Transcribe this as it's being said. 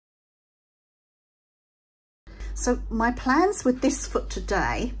So my plans with this foot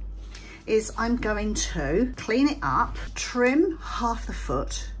today is I'm going to clean it up, trim half the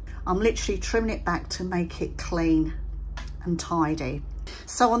foot. I'm literally trimming it back to make it clean and tidy.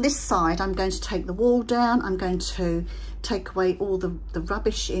 So on this side, I'm going to take the wall down. I'm going to take away all the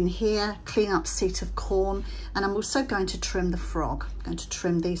rubbish in here, clean up seat of corn, and I'm also going to trim the frog. I'm going to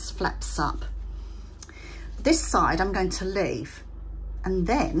trim these flaps up. This side I'm going to leave, and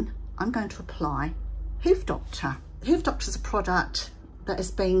then I'm going to apply Hoof Doctor. Hoof Doctor is a product that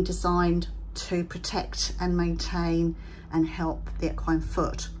is being designed to protect and maintain and help the equine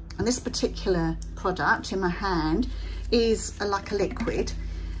foot. And this particular product in my hand is like a liquid,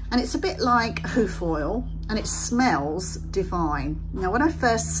 and it's a bit like hoof oil, and it smells divine. Now, when I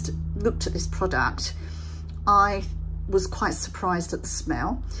first looked at this product, I was quite surprised at the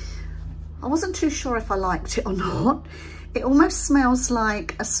smell. I wasn't too sure if I liked it or not. It almost smells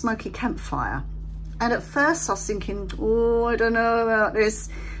like a smoky campfire. And at first I was thinking, oh, I don't know about this.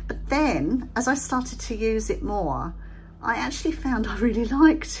 But then as I started to use it more, I actually found I really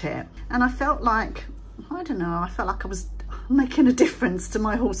liked it. And I felt like, I don't know, I felt like I was making a difference to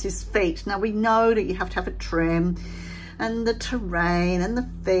my horse's feet. Now, we know that you have to have a trim and the terrain and the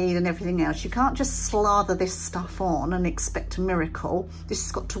feed and everything else. You can't just slather this stuff on and expect a miracle. This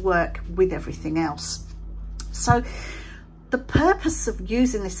has got to work with everything else. So the purpose of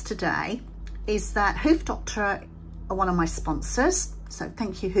using this today is that Hoof Doctor are one of my sponsors. So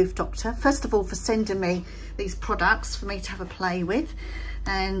thank you, Hoof Doctor, first of all, for sending me these products for me to have a play with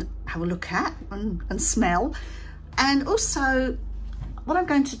and have a look at and smell. And also what I'm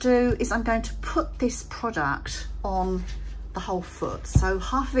going to do is I'm going to put this product on the whole foot. So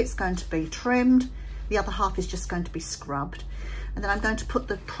half of it's going to be trimmed, the other half is just going to be scrubbed. And then I'm going to put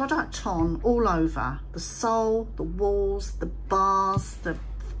the product on all over the sole, the walls, the bars, the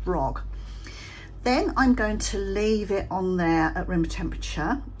frog. Then I'm going to leave it on there at room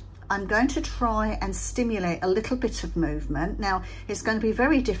temperature. I'm going to try and stimulate a little bit of movement. Now, it's going to be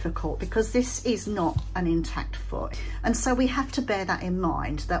very difficult because this is not an intact foot. And so we have to bear that in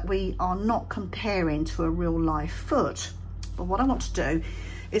mind, that we are not comparing to a real life foot. But what I want to do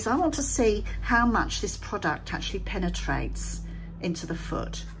is I want to see how much this product actually penetrates into the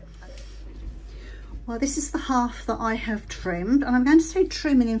foot. Well, this is the half that I have trimmed, and I'm going to say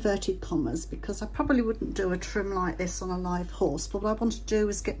trim in inverted commas because I probably wouldn't do a trim like this on a live horse, but what I want to do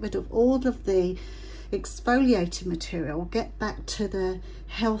is get rid of all of the exfoliating material, get back to the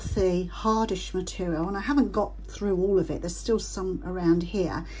healthy hardish material, and I haven't got through all of it. There's still some around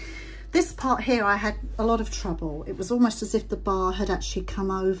here. This part here I had a lot of trouble. It was almost as if the bar had actually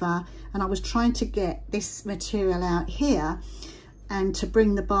come over, and I was trying to get this material out here and to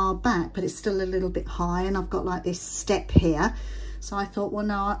bring the bar back, but it's still a little bit high, and I've got like this step here. So I thought, well,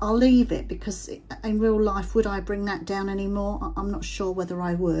 no, I'll leave it, because in real life, would I bring that down anymore? I'm not sure whether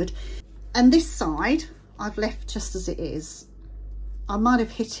I would. And this side, I've left just as it is. I might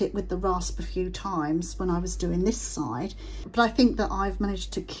have hit it with the rasp a few times when I was doing this side, but I think that I've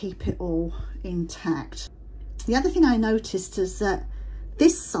managed to keep it all intact. The other thing I noticed is that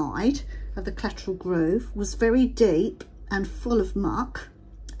this side of the collateral groove was very deep and full of muck,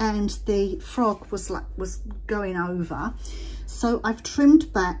 and the frog was going over. So I've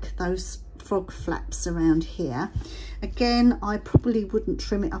trimmed back those frog flaps around here. Again, I probably wouldn't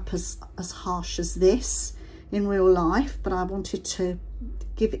trim it up as harsh as this in real life, but I wanted to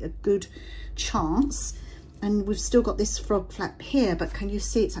give it a good chance. And we've still got this frog flap here, but can you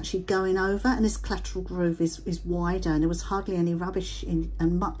see it's actually going over, and this collateral groove is wider, and there was hardly any rubbish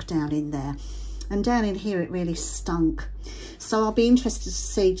and muck down in there. And down in here, it really stunk. So I'll be interested to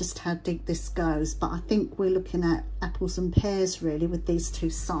see just how deep this goes. But I think we're looking at apples and pears really with these two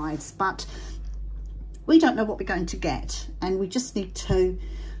sides. But we don't know what we're going to get. And we just need to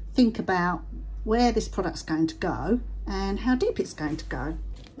think about where this product's going to go and how deep it's going to go.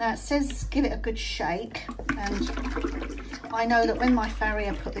 Now it says give it a good shake. And I know that when my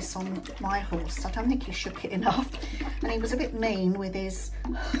farrier put this on my horse, I don't think he shook it enough. And he was a bit mean with his...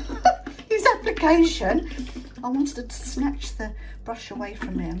 his application. I wanted to snatch the brush away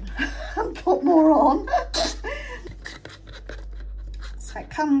from him and put more on. So it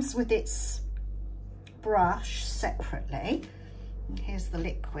comes with its brush separately. And here's the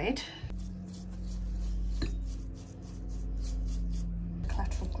liquid.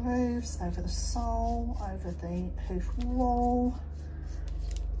 Collateral grooves over the sole, over the hoof wall,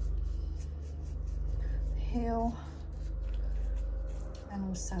 the heel, and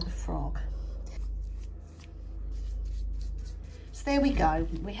also the frog. So there we go.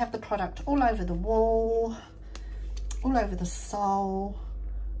 We have the product all over the wall, all over the sole,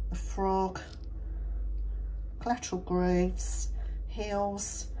 the frog, collateral grooves,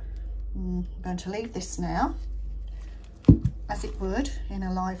 heels. I'm going to leave this now as it would in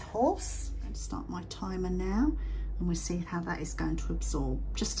a live horse. I'm going to start my timer now, and we'll see how that is going to absorb,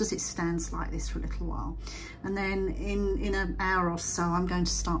 just as it stands like this for a little while. And then in an hour or so, I'm going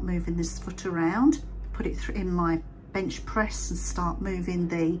to start moving this foot around, put it in my bench press and start moving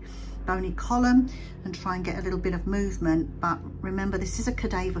the bony column and try and get a little bit of movement. But remember, this is a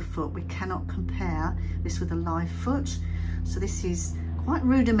cadaver foot. We cannot compare this with a live foot. So this is quite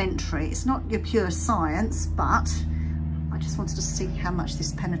rudimentary. It's not your pure science, but I just wanted to see how much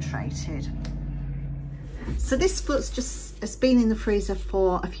this penetrated. So this foot's has been in the freezer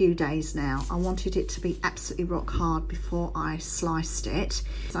for a few days now. I wanted it to be absolutely rock hard before I sliced it.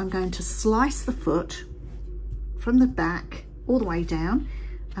 So I'm going to slice the foot from the back all the way down,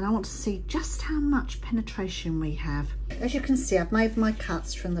 and I want to see just how much penetration we have. As you can see, I've made my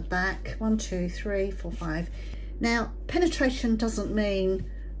cuts from the back, 1, 2, 3, 4, 5. Now, penetration doesn't mean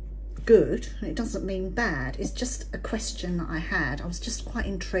good and it doesn't mean bad. It's just a question that I had. I was just quite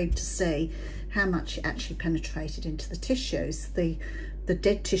intrigued to see how much it actually penetrated into the tissues, the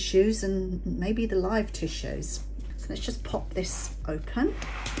dead tissues and maybe the live tissues. So let's just pop this open.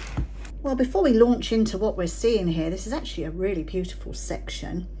 Well, before we launch into what we're seeing here, this is actually a really beautiful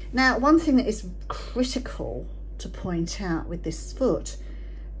section. Now, one thing that is critical to point out with this foot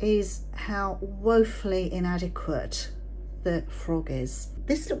is how woefully inadequate the frog is.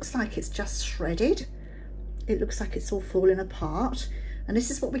 This looks like it's just shredded. It looks like it's all falling apart. And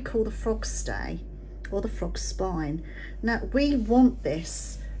this is what we call the frog stay or the frog spine. Now, we want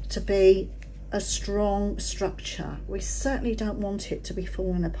this to be a strong structure. We certainly don't want it to be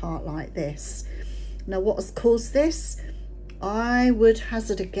falling apart like this. Now, what has caused this? I would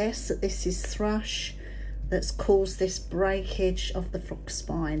hazard a guess that this is thrush that's caused this breakage of the frog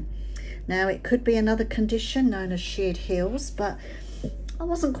spine. Now, it could be another condition known as sheared heels, but I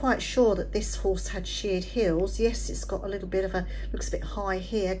wasn't quite sure that this horse had sheared heels. Yes, it's got a little bit of looks a bit high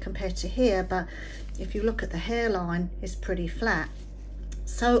here compared to here, but if you look at the hairline, it's pretty flat.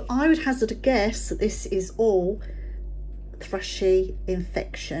 So I would hazard a guess that this is all thrushy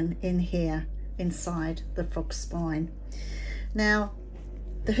infection in here, inside the frog spine. Now,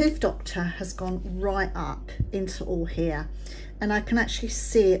 the Hoof Doctor has gone right up into all here, and I can actually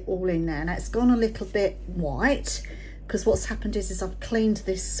see it all in there. Now, it's gone a little bit white, because what's happened is I've cleaned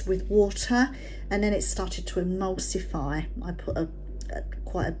this with water, and then it started to emulsify. I put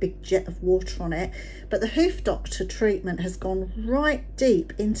quite a big jet of water on it, but the Hoof Doctor treatment has gone right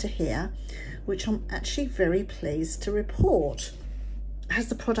deep into here, which I'm actually very pleased to report. Has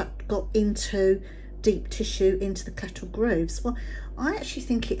the product got into deep tissue, into the collateral grooves? Well, I actually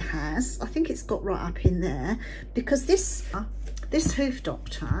think it has. I think it's got right up in there, because this Hoof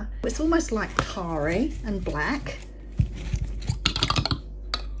Doctor, it's almost like tarry and black,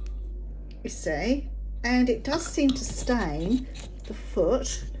 you see, and it does seem to stain the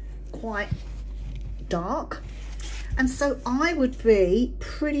foot quite dark. And so I would be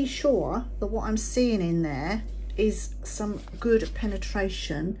pretty sure that what I'm seeing in there is some good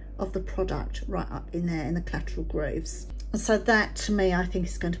penetration of the product right up in there in the collateral grooves. And so that, to me, I think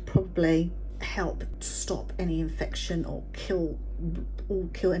is going to probably help stop any infection or kill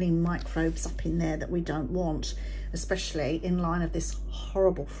any microbes up in there that we don't want, especially in line of this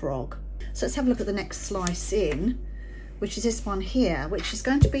horrible frog. So let's have a look at the next slice in, which is this one here, which is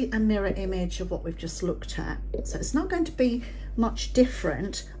going to be a mirror image of what we've just looked at. So it's not going to be much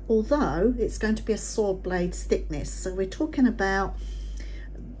different, although it's going to be a saw blade's thickness. So we're talking about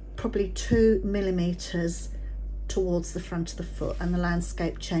probably 2 millimeters towards the front of the foot, and the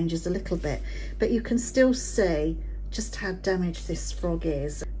landscape changes a little bit, but you can still see just how damaged this frog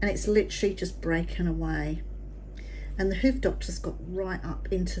is, and it's literally just breaking away. And the Hoof Doctor's got right up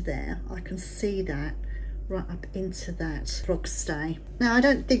into there. I can see that right up into that frog stay. Now, I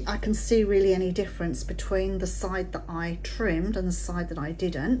don't think I can see really any difference between the side that I trimmed and the side that I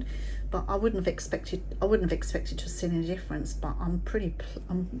didn't, but I wouldn't have expected to have seen any difference. But I'm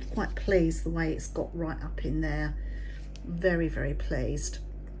quite pleased the way it's got right up in there. Very, very pleased.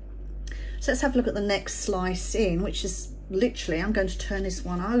 So let's have a look at the next slice in, which is literally, I'm going to turn this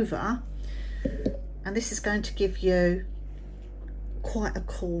one over, and this is going to give you quite a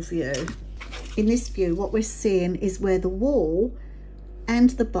cool view. In this view, what we're seeing is where the wall and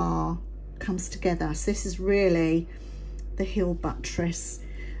the bar comes together. So this is really the heel buttress,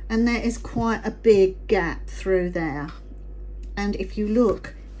 and there is quite a big gap through there. And if you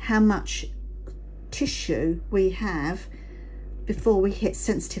look how much tissue we have before we hit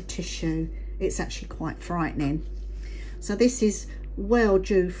sensitive tissue, it's actually quite frightening. So this is well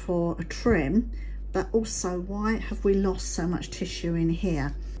due for a trim, but also why have we lost so much tissue in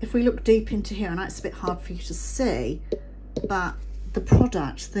here? If we look deep into here, I know it's a bit hard for you to see, but the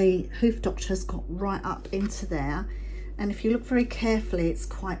product, the Hoof Doctor, has got right up into there, and if you look very carefully, it's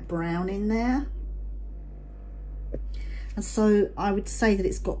quite brown in there, and so I would say that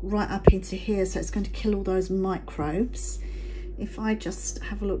it's got right up into here, so it's going to kill all those microbes. If I just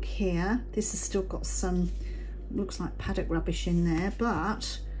have a look here, this has still got some, looks like paddock rubbish in there,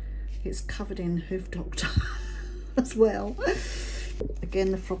 but it's covered in Hoof Doctor as well.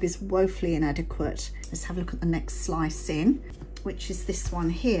 Again, the frog is woefully inadequate. Let's have a look at the next slice in, which is this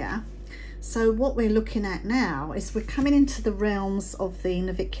one here. So what we're looking at now is we're coming into the realms of the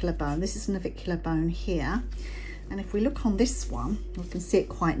navicular bone. This is a navicular bone here. And if we look on this one, we can see it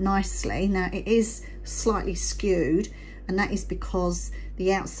quite nicely. Now it is slightly skewed, and that is because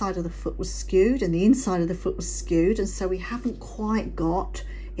the outside of the foot was skewed and the inside of the foot was skewed, and so we haven't quite got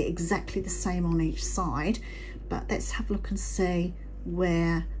it exactly the same on each side. But let's have a look and see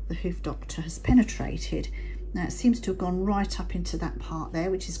where the Hoof Doctor has penetrated. Now it seems to have gone right up into that part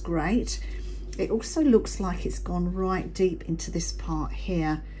there, which is great. It also looks like it's gone right deep into this part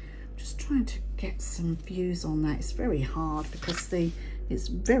here. I'm just trying to get some views on that. It's very hard because it's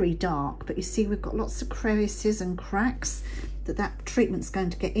very dark, but you see we've got lots of crevices and cracks that treatment's going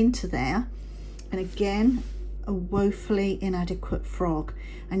to get into there. And again, a woefully inadequate frog.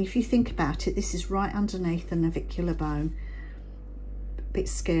 And if you think about it, this is right underneath the navicular bone. A bit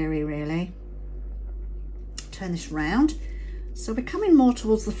scary, really. Turn this round. So we're coming more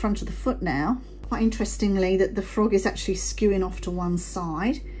towards the front of the foot now. Quite interestingly, that the frog is actually skewing off to one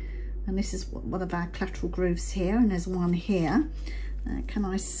side, and this is one of our collateral grooves here, and there's one here. Can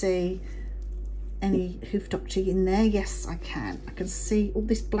I see any Hoof Doctor in there? Yes, I can. I can see all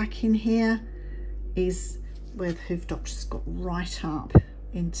this black in here is where the Hoof Doctor's got right up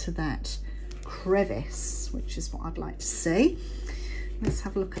into that crevice, which is what I'd like to see. Let's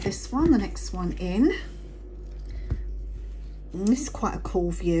have a look at this one, the next one in. And this is quite a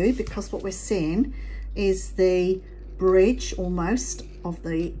cool view, because what we're seeing is the bridge almost of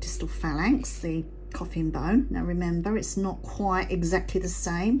the distal phalanx, the coffin bone. Now remember, it's not quite exactly the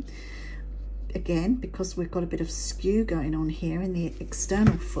same, again because we've got a bit of skew going on here in the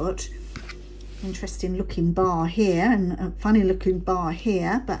external foot. Interesting looking bar here and a funny looking bar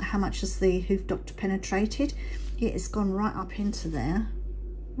here, but how much has the Hoof Doctor penetrated? It has gone right up into there,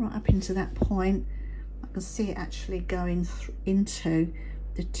 right up into that point. I can see it actually going into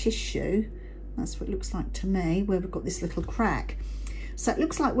the tissue. That's what it looks like to me, where we've got this little crack. So it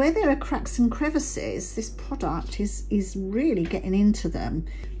looks like where there are cracks and crevices, this product is really getting into them.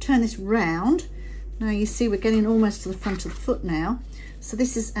 Turn this round. Now you see we're getting almost to the front of the foot now. So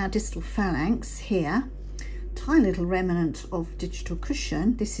this is our distal phalanx here. Tiny little remnant of digital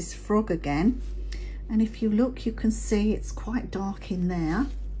cushion. This is frog again. And if you look, you can see it's quite dark in there.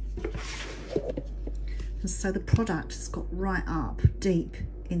 And so the product has got right up deep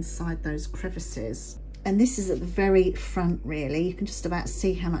inside those crevices. And this is at the very front, really. You can just about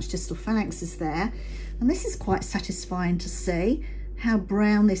see how much distal phalanx is there. And this is quite satisfying to see how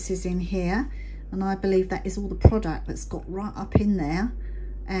brown this is in here. And I believe that is all the product that's got right up in there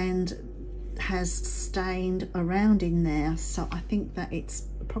and has stained around in there. So I think that it's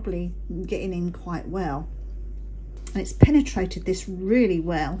probably getting in quite well. And it's penetrated this really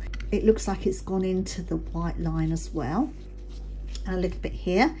well. It looks like it's gone into the white line as well. And a little bit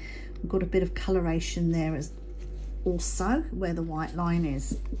here. We've got a bit of coloration there as also where the white line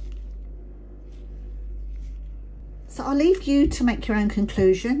is. So I'll leave you to make your own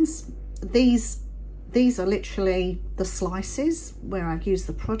conclusions. These are literally the slices where I've used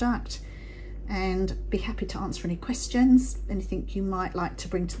the product, and be happy to answer any questions, anything you might like to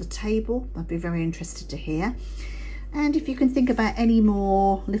bring to the table. I'd be very interested to hear. And if you can think about any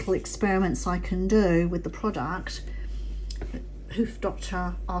more little experiments I can do with the product, Hoof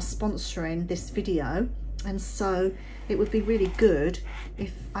Doctor are sponsoring this video, and so it would be really good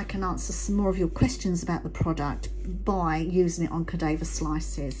if I can answer some more of your questions about the product by using it on cadaver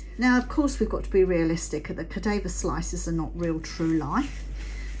slices. Now of course we've got to be realistic that the cadaver slices are not real true life,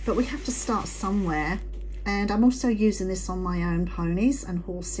 but we have to start somewhere, and I'm also using this on my own ponies and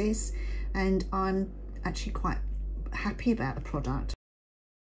horses, and I'm actually quite happy about the product.